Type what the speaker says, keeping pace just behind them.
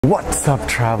What's up,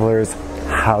 travelers?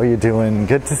 How you doing?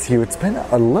 Good to see you. It's been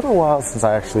a little while since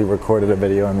I actually recorded a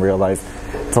video and realized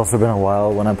it's also been a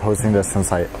while when I'm posting this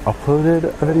since I uploaded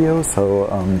a video, so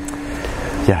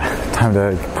yeah, time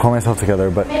to pull myself together.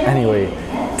 But anyway,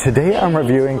 today I'm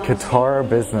reviewing Qatar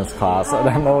business class.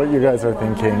 I don't know what you guys are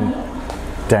thinking.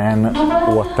 Dan,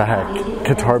 what the heck?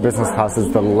 Qatar business class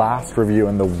is the last review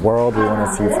in the world we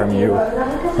want to see from you.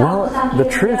 Well, the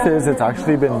truth is it's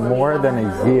actually been more than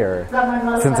a year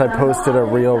since I posted a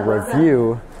real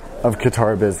review of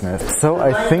Qatar business. So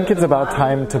I think it's about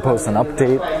time to post an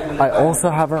update. I also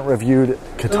haven't reviewed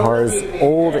Qatar's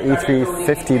old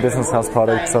A350 business class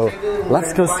product, so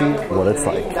let's go see what it's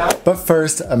like. But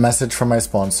first, a message from my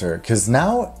sponsor, because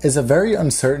now is a very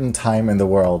uncertain time in the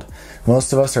world.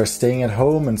 Most of us are staying at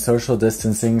home and social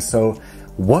distancing, so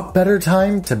what better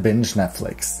time to binge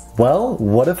Netflix? Well,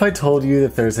 what if I told you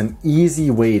that there's an easy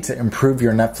way to improve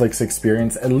your Netflix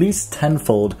experience at least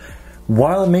tenfold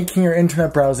while making your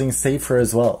internet browsing safer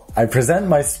as well? I present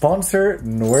my sponsor,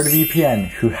 NordVPN,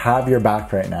 who have your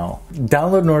back right now.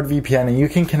 Download NordVPN and you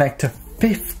can connect to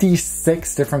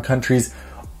 56 different countries,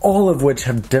 all of which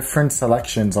have different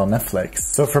selections on Netflix.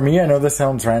 So for me, I know this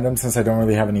sounds random since I don't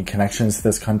really have any connections to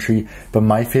this country, but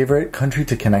my favorite country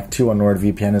to connect to on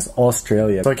NordVPN is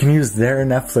Australia. So I can use their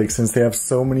Netflix since they have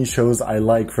so many shows I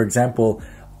like. For example,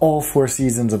 all 4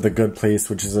 seasons of The Good Place,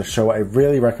 which is a show I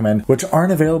really recommend, which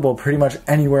aren't available pretty much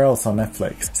anywhere else on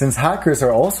Netflix. Since hackers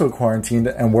are also quarantined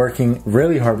and working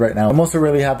really hard right now, I'm also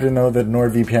really happy to know that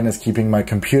NordVPN is keeping my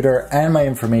computer and my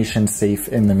information safe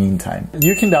in the meantime.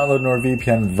 You can download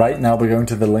NordVPN right now by going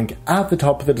to the link at the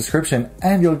top of the description,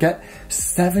 and you'll get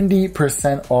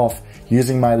 70% off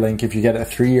using my link if you get a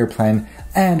 3-year plan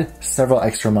and several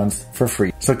extra months for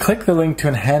free. So click the link to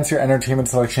enhance your entertainment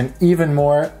selection even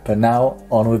more, but now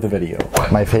on with the video.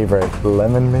 My favorite,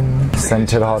 lemon mint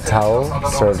scented hot towel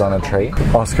served on a tray.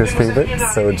 Oscar's favorite,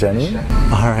 so Jenny.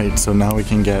 Alright, so now we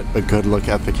can get a good look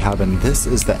at the cabin. This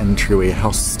is the entryway.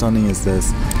 How stunning is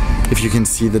this? If you can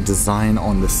see the design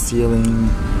on the ceiling,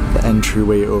 the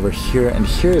entryway over here, and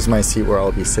here is my seat where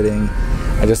I'll be sitting.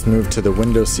 I just moved to the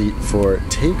window seat for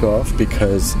takeoff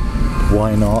because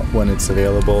why not when it's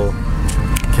available?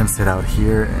 I can sit out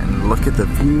here and look at the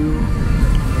view.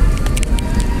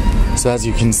 So as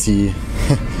you can see,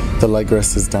 the leg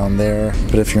rest is down there,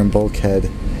 but if you're in bulkhead,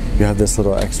 you have this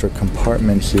little extra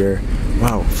compartment here.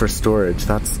 Wow, for storage,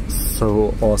 that's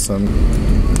so awesome.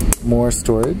 More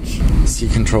storage,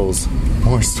 seat controls,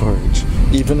 more storage,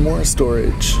 even more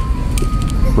storage,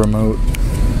 remote,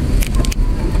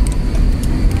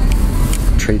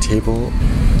 tray table.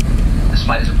 This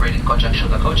flight is operated in conjunction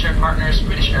with the codeshare partners,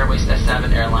 British Airways,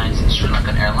 S7 Airlines, Sri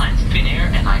Lankan Airlines, Finnair,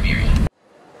 and Iberia.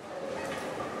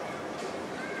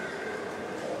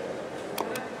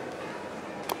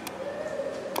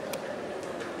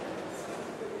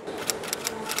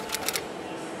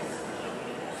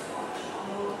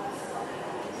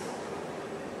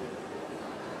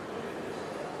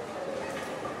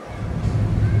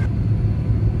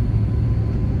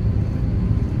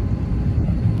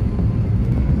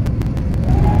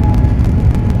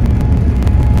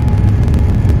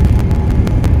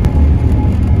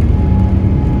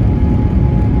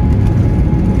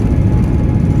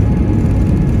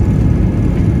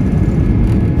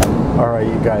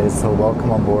 Guys, so welcome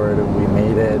on board. We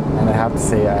made it, and I have to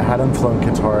say I hadn't flown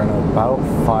Qatar in about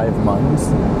 5 months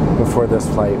before this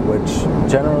flight, which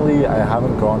generally I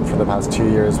haven't gone for the past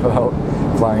 2 years without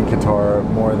flying Qatar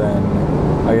more than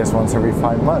I guess once every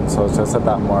 5 months, so it's just at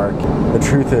that mark. The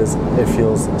truth is it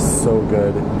feels so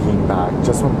good being back.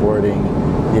 Just when boarding,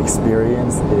 the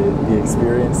experience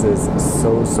is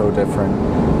so different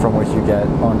from what you get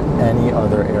on any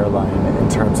other airline in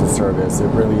terms of service. It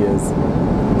really is.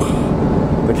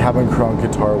 The cabin crew on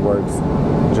Qatar works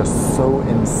just so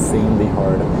insanely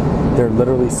hard. They're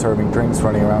literally serving drinks,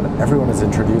 running around. Everyone is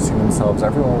introducing themselves.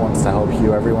 Everyone wants to help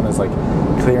you. Everyone is like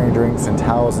clearing drinks and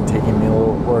towels and taking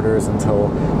meal orders until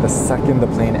the second the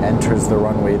plane enters the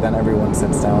runway. Then everyone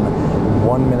sits down.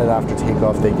 1 minute after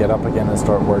takeoff, they get up again and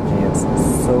start working. It's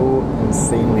so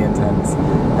insanely intense.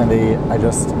 And I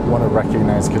just want to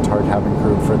recognize Qatar cabin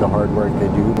crew for the hard work they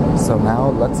do. So now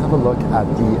let's have a look at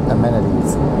the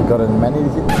amenities. We got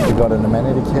an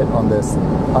amenity kit on this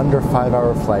under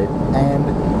 5-hour flight, and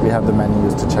we have the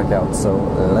menus to check out. So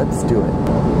let's do it.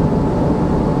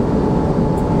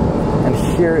 And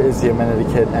here is the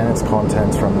amenity kit and its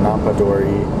contents from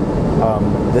Napadori.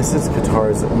 This is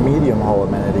Qatar's medium haul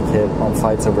amenity kit. On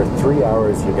flights over 3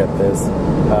 hours you get this,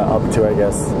 up to I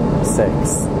guess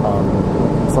 6.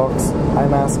 Socks, eye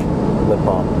mask, lip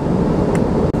balm.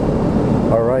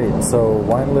 Alright, so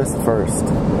wine list first.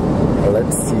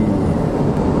 Let's see.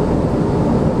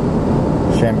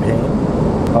 Champagne,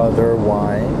 other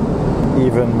wine,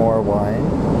 even more wine,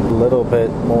 a little bit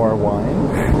more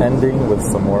wine, ending with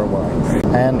some more wine,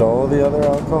 and all the other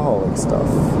alcoholic stuff.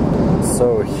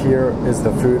 So here is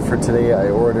the food for today. I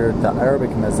ordered the Arabic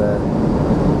meze,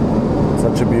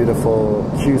 such a beautiful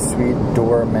Q-Suite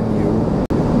door menu.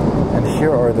 And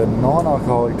here are the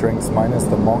non-alcoholic drinks minus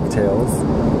the mocktails.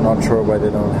 Not sure why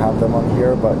they don't have them on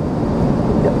here, but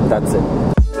yeah, that's it.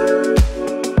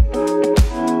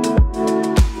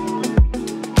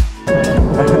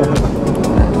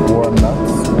 Warm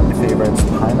nuts. My favorites,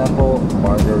 pineapple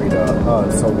margarita. Oh,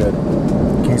 it's so good.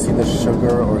 Can you see the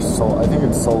sugar or salt? I think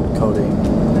it's salt coating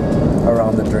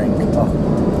around the drink. Oh.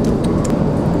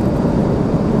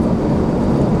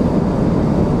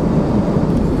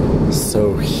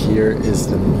 So here is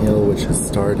the meal, which has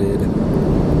started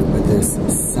with this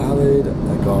salad.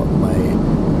 I got my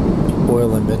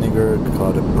oil and vinegar,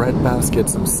 got a bread basket,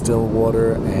 some still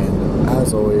water, and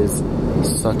as always,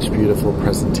 such beautiful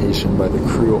presentation by the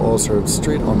crew, all served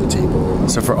straight on the table.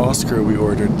 So for Oscar, we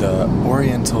ordered the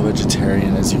Oriental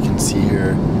Vegetarian, as you can see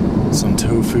here. Some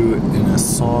tofu in a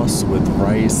sauce with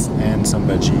rice and some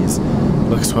veggies.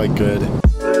 Looks quite good.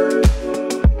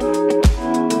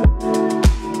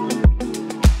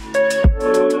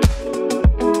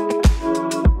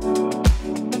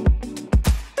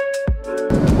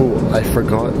 I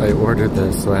forgot I ordered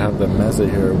this, so I have the meze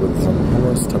here with some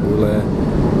hummus,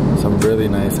 tabbouleh, some really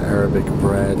nice Arabic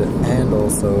bread, and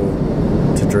also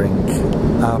to drink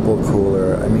apple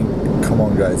cooler. I mean, come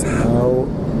on guys, how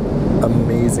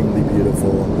amazingly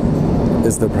beautiful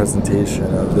is the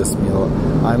presentation of this meal.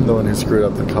 I'm the one who screwed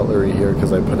up the cutlery here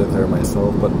because I put it there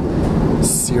myself, but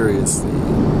seriously.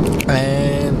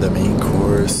 And the main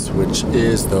course, which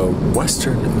is the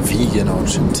Western vegan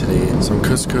option today. Some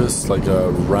couscous, like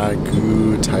a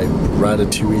ragu type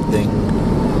ratatouille thing.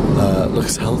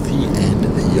 Looks healthy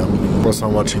and yummy. Also,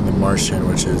 I'm watching The Martian,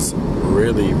 which is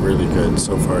really, really good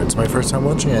so far. It's my first time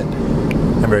watching it.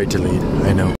 I'm very delayed,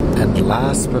 I know. And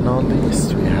last but not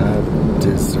least, we have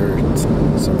dessert.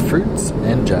 Some fruits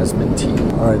and jasmine tea.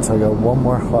 Alright, so I got one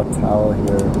more hot towel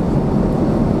here.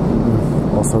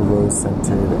 Also rose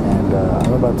scented, and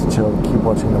I'm about to chill, keep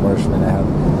watching The Martian, and I have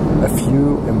a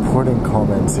few important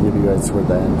comments to give you guys toward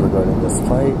the end regarding this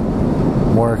flight,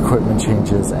 more equipment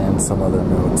changes, and some other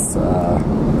notes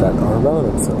that are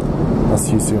relevant. So I'll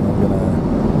see you soon. I'm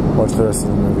gonna watch the rest of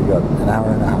the movie. Got an hour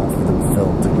and a half of the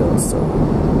film to go, so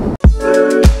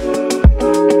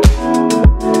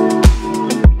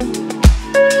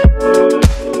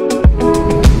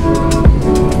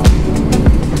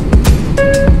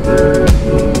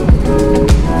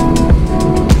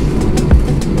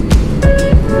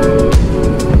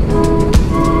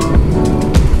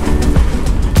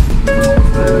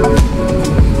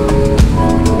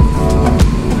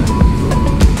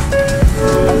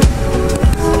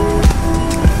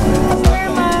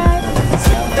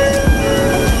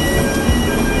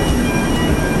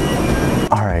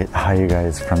you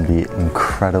guys from the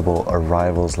incredible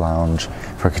arrivals lounge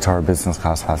for Qatar business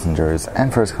class passengers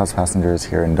and first class passengers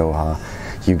here in Doha.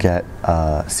 You get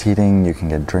seating, you can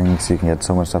get drinks, you can get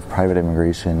so much stuff, private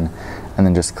immigration, and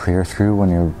then just clear through when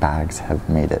your bags have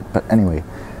made it. But anyway,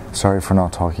 sorry for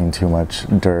not talking too much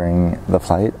during the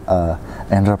flight. I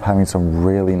ended up having some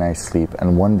really nice sleep,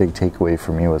 and one big takeaway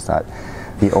for me was that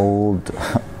the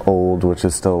old, which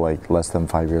is still like less than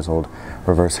 5 years old,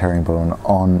 reverse herringbone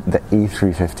on the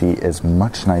A350 is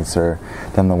much nicer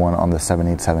than the one on the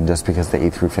 787, just because the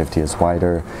A350 is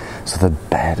wider. So the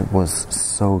bed was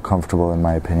so comfortable in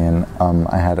my opinion.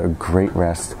 I had a great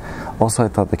rest. Also, I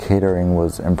thought the catering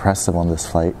was impressive on this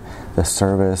flight. The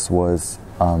service was,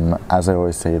 as I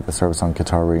always say, the service on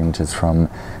Qatar ranges from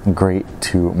great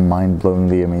to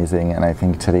mind-blowingly amazing, and I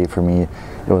think today for me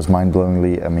it was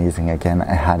mind-blowingly amazing again.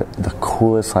 I had the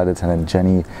coolest flight attendant,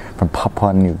 Jenny from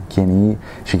Papua New Guinea.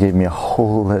 She gave me a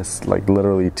whole list, like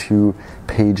literally 2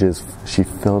 pages she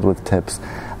filled with tips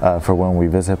for when we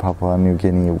visit Papua New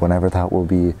Guinea, whenever that will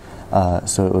be.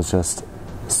 So it was just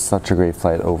such a great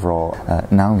flight overall.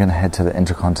 Now I'm going to head to the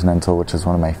Intercontinental, which is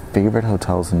one of my favorite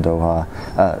hotels in Doha.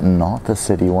 Not the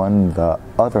city one, the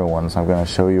other one, so I'm going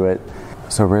to show you it.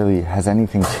 So really, has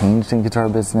anything changed in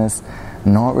Qatar business?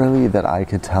 Not really that I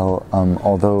could tell,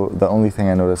 although the only thing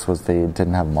I noticed was they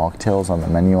didn't have mocktails on the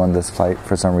menu on this flight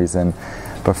for some reason.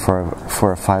 But for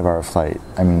a 5-hour flight,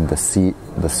 I mean, the seat,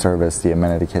 the service, the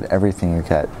amenity kit, everything you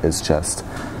get is just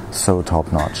so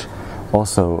top-notch.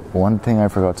 Also, one thing I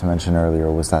forgot to mention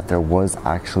earlier was that there was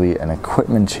actually an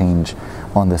equipment change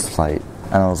on this flight.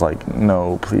 And I was like,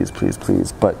 no, please, please,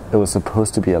 please. But it was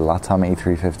supposed to be a LATAM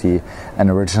A350, and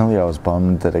originally I was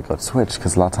bummed that it got switched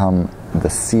because LATAM, the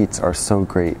seats are so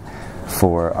great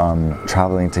for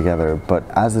traveling together. But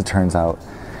as it turns out,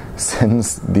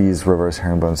 since these reverse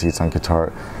herringbone seats on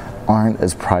Qatar aren't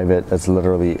as private as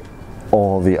literally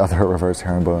all the other reverse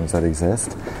herringbones that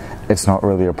exist, it's not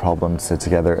really a problem to sit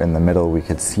together in the middle. We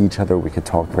could see each other, we could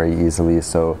talk very easily.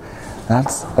 So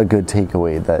that's a good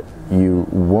takeaway, that you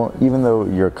won't, even though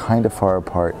you're kind of far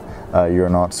apart, you're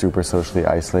not super socially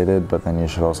isolated. But then you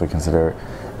should also consider,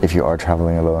 if you are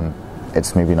traveling alone,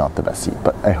 it's maybe not the best seat.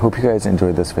 But I hope you guys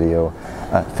enjoyed this video.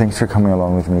 Thanks for coming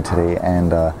along with me today, and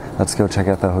let's go check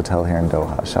out the hotel here in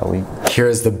Doha, shall we?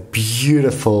 Here's the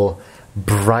beautiful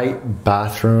bright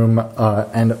bathroom,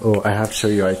 and oh, I have to show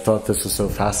you, I thought this was so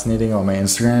fascinating on my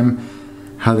Instagram,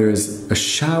 how there's a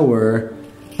shower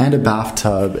and a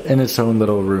bathtub in its own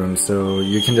little room, so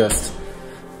you can just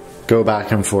go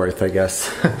back and forth, I guess.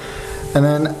 And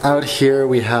then out here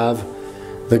we have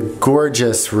the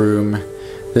gorgeous room.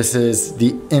 This is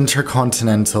the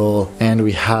Intercontinental, and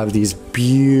we have these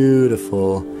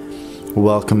beautiful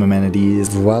welcome amenities.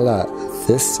 Voila,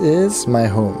 this is my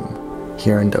home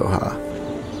here in Doha.